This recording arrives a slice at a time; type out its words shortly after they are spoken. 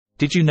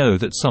Did you know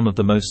that some of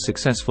the most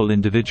successful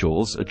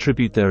individuals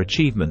attribute their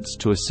achievements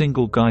to a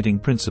single guiding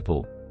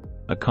principle,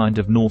 a kind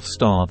of North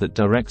Star that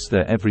directs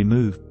their every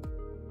move?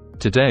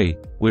 Today,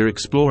 we're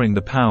exploring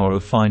the power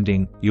of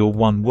finding your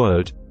one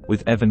word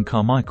with Evan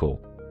Carmichael.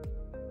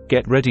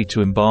 Get ready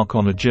to embark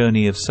on a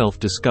journey of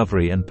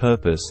self-discovery and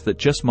purpose that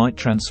just might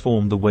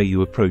transform the way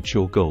you approach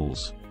your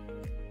goals.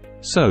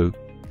 So,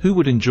 who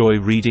would enjoy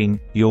reading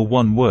Your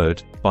One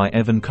Word by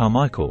Evan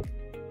Carmichael?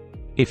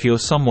 If you're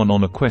someone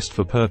on a quest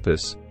for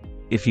purpose,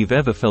 if you've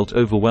ever felt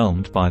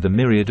overwhelmed by the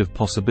myriad of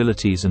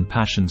possibilities and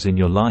passions in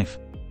your life,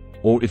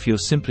 or if you're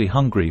simply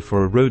hungry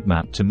for a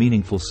roadmap to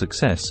meaningful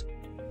success,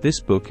 this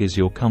book is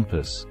your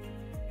compass.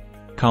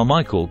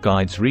 Carmichael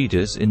guides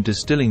readers in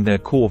distilling their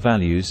core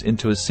values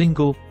into a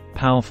single,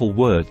 powerful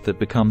word that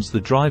becomes the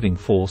driving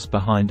force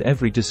behind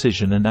every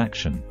decision and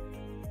action.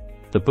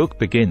 The book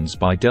begins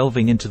by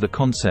delving into the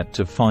concept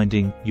of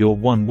finding your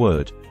one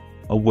word,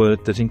 a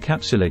word that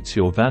encapsulates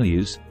your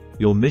values,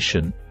 your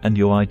mission, and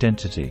your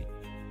identity.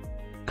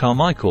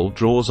 Carmichael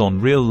draws on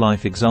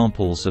real-life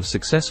examples of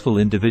successful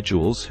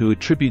individuals who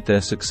attribute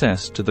their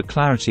success to the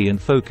clarity and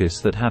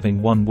focus that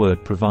having one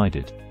word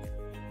provided.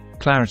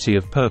 Clarity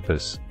of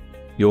purpose.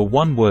 Your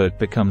one word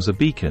becomes a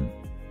beacon,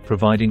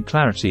 providing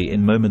clarity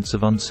in moments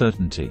of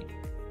uncertainty.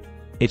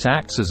 It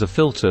acts as a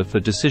filter for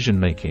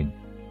decision-making,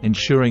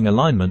 ensuring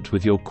alignment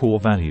with your core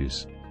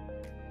values.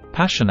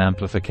 Passion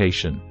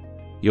amplification.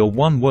 Your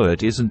one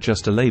word isn't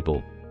just a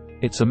label,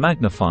 it's a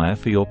magnifier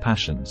for your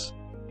passions.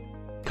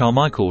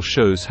 Carmichael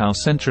shows how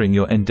centering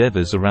your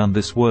endeavors around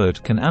this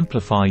word can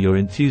amplify your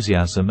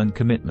enthusiasm and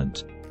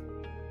commitment.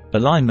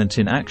 Alignment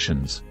in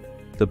actions.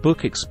 The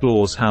book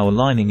explores how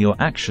aligning your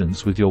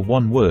actions with your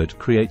one word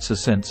creates a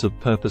sense of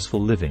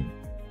purposeful living.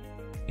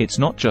 It's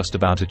not just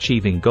about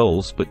achieving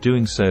goals but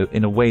doing so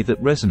in a way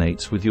that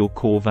resonates with your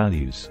core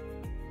values.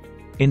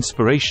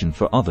 Inspiration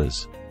for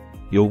others.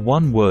 Your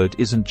one word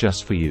isn't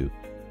just for you.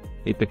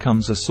 It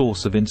becomes a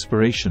source of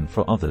inspiration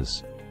for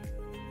others.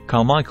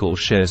 Carmichael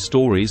shares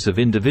stories of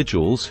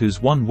individuals whose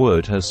one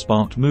word has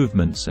sparked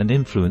movements and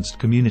influenced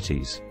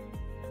communities.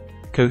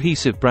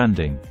 Cohesive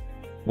branding.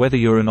 Whether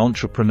you're an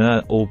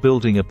entrepreneur or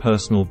building a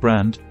personal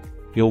brand,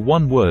 your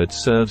one word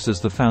serves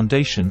as the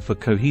foundation for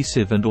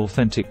cohesive and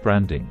authentic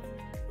branding.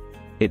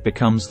 It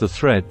becomes the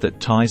thread that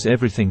ties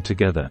everything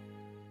together.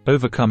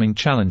 Overcoming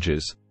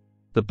challenges.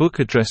 The book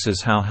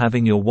addresses how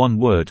having your one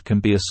word can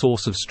be a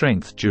source of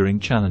strength during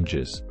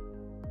challenges.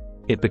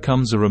 It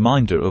becomes a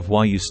reminder of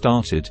why you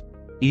started,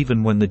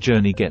 even when the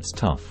journey gets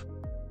tough.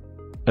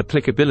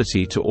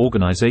 Applicability to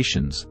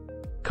organizations.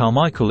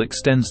 Carmichael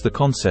extends the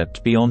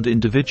concept beyond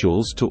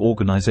individuals to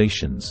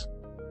organizations.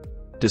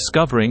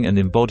 Discovering and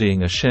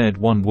embodying a shared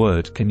one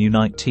word can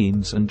unite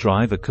teams and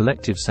drive a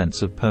collective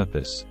sense of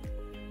purpose.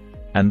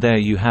 And there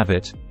you have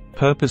it,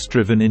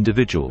 purpose-driven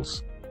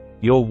individuals.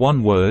 Your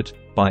One Word,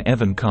 by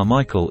Evan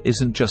Carmichael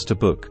isn't just a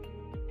book.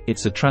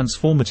 It's a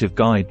transformative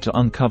guide to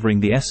uncovering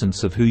the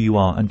essence of who you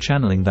are and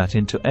channeling that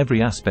into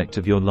every aspect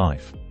of your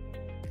life.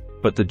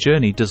 But the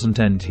journey doesn't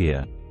end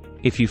here.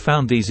 If you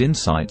found these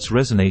insights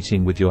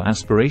resonating with your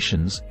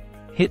aspirations,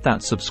 hit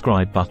that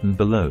subscribe button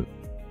below.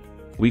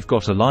 We've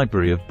got a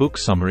library of book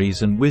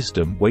summaries and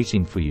wisdom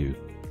waiting for you.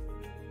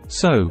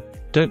 So,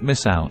 don't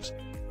miss out.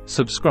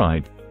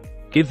 Subscribe.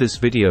 Give this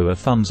video a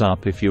thumbs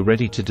up if you're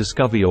ready to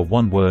discover your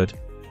one word,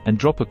 and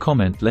drop a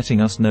comment letting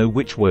us know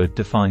which word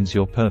defines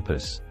your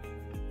purpose.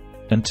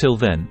 Until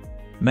then,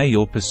 may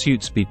your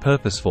pursuits be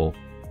purposeful,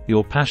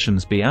 your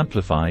passions be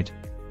amplified,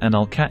 and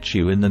I'll catch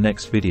you in the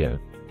next video.